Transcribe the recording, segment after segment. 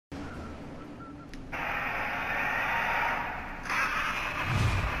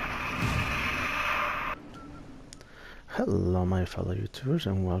Hello my fellow YouTubers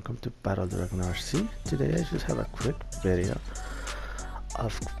and welcome to Battledragonrc. Today I just have a quick video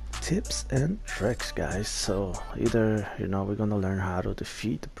of tips and tricks, guys. So either we're gonna learn how to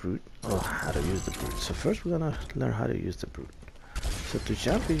defeat the brute or how to use the brute. So first we're gonna learn how to use the brute. So to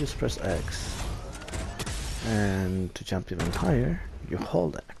jump you just press X, and to jump even higher you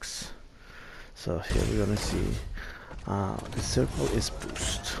hold X. So here we're gonna see the circle is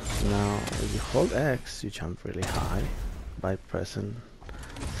boost. Now if you hold X you jump really high by pressing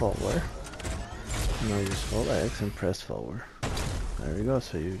forward. Now you just hold X and press forward. There we go.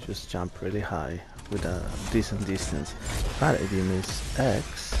 So you just jump really high with a decent distance. But if you miss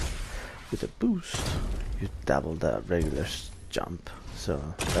X with a boost, you double the regular jump. So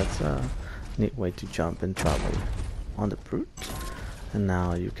that's a neat way to jump and travel on the brute. And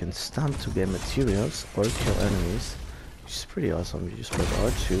now you can stomp to get materials or kill enemies, which is pretty awesome. You just press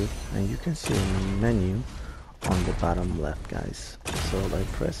R2 and you can see a menu on the bottom left, guys. So by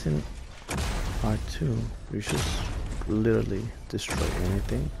pressing R2 you just literally destroy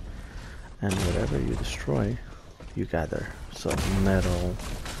anything, and whatever you destroy you gather. So metal,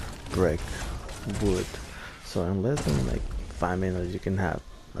 brick, wood. So in less than like 5 minutes you can have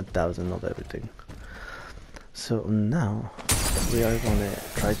 1,000 of everything. So now we are gonna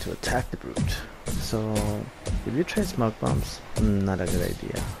try to attack the brute. So if you try smoke bombs, not a good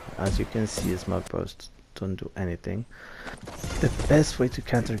idea. As you can see, smoke bombs don't do anything. The best way to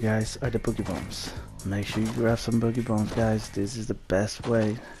counter, guys, are the boogie bombs. Make sure you grab some boogie bombs, guys. This is the best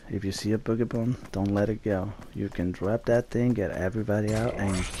way. If you see a boogie bomb, don't let it go. You can drop that thing, get everybody out,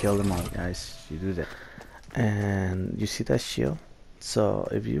 and kill them all, guys. You do that. And you see that shield? So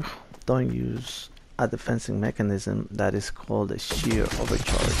if you don't use a defensive mechanism that is called a sheer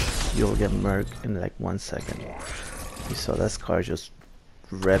overcharge, you'll get murked in like 1 second. You saw that scar just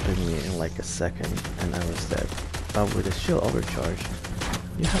repping me in like a second and I was dead. But with a shield overcharge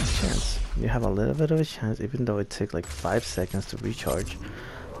you have a chance. You have a little bit of a chance, even though it takes like 5 seconds to recharge,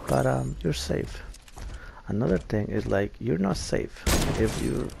 but you're safe. Another thing is, like, you're not safe if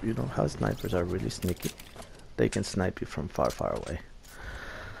you know how snipers are really sneaky. They can snipe you from far away.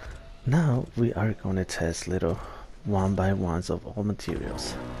 Now we are going to test little 1x1s of all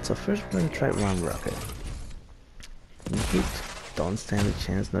materials. So first we're going to try one rocket. Don't stand a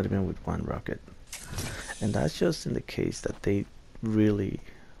chance, not even with one rocket. And that's just in the case that they really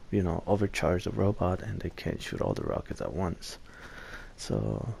overcharge the robot and they can't shoot all the rockets at once.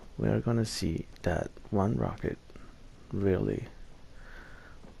 So we are going to see that one rocket really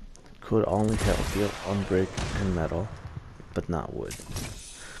could only help you on brick and metal, but not wood.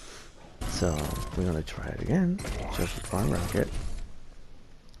 So we're gonna try it again, just with one rocket,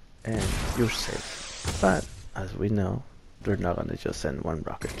 and you're safe. But as we know, they're not gonna just send one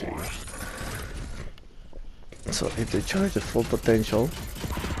rocket to you. So if they charge the full potential,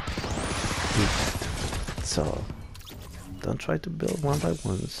 you dead. So don't try to build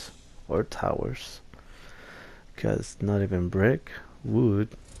 1x1s or towers, because not even brick,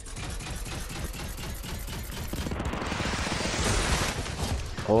 wood,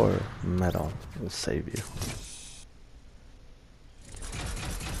 or metal will save you.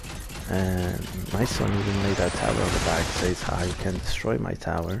 And my son even made that tower on the back says how you can destroy my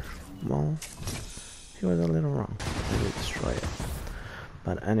tower. Well, he was a little wrong. He will destroy it.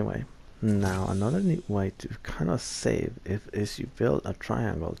 But anyway, now another neat way to kind of save is you build a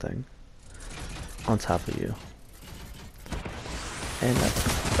triangle thing on top of you. And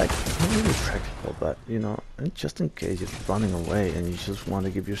that's like not really practical, but just in case you're running away and you just want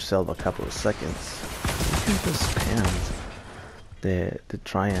to give yourself a couple of seconds, you can just spam the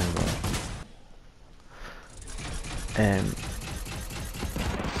triangle and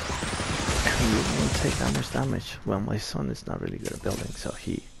you won't take that much damage. Well, my son is not really good at building, so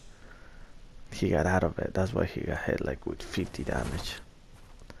he got out of it. That's why he got hit like with 50 damage.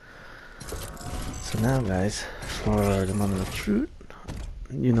 So now, guys, for the moment of truth,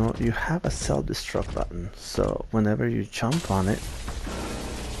 you have a self-destruct button. So whenever you jump on it,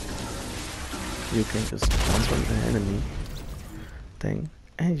 you can just jump on the enemy thing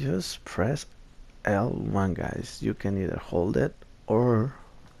and just press L1, guys. You can either hold it or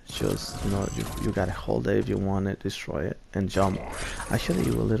just you gotta hold it if you want to destroy it and jump. Actually,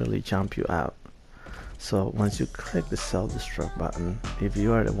 it will literally jump you out. So once you click the self-destruct button, if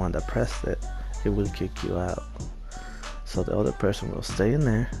you are the one that pressed it, it will kick you out. So the other person will stay in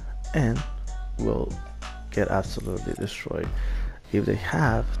there and will get absolutely destroyed. If they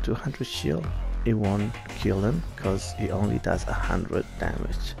have 200 shield, it won't kill them because it only does 100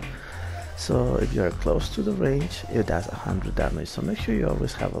 damage. So if you are close to the range, it does 100 damage. So make sure you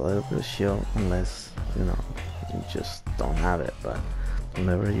always have a little bit of shield, unless you just don't have it, but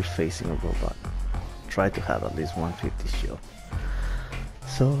whenever you're facing a robot, try to have at least 150 shield.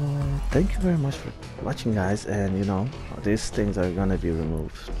 So thank you very much for watching, guys, and you know, these things are gonna be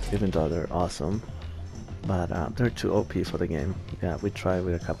removed, even though they're awesome, but they're too OP for the game. Yeah, we tried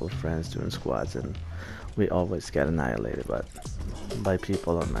with a couple of friends doing squads and we always get annihilated by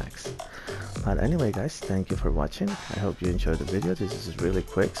people on max. But anyway, guys, thank you for watching. I hope you enjoyed the video. This is really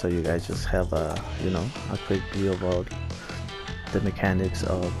quick, so you guys just have a, you know, a quick view about the mechanics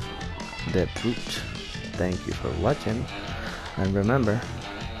of the B.R.U.T.E. Thank you for watching, and remember,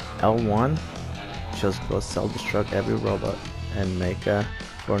 L1, just go self-destruct every robot and make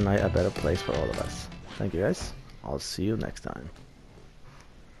Fortnite a better place for all of us. Thank you, guys. I'll see you next time.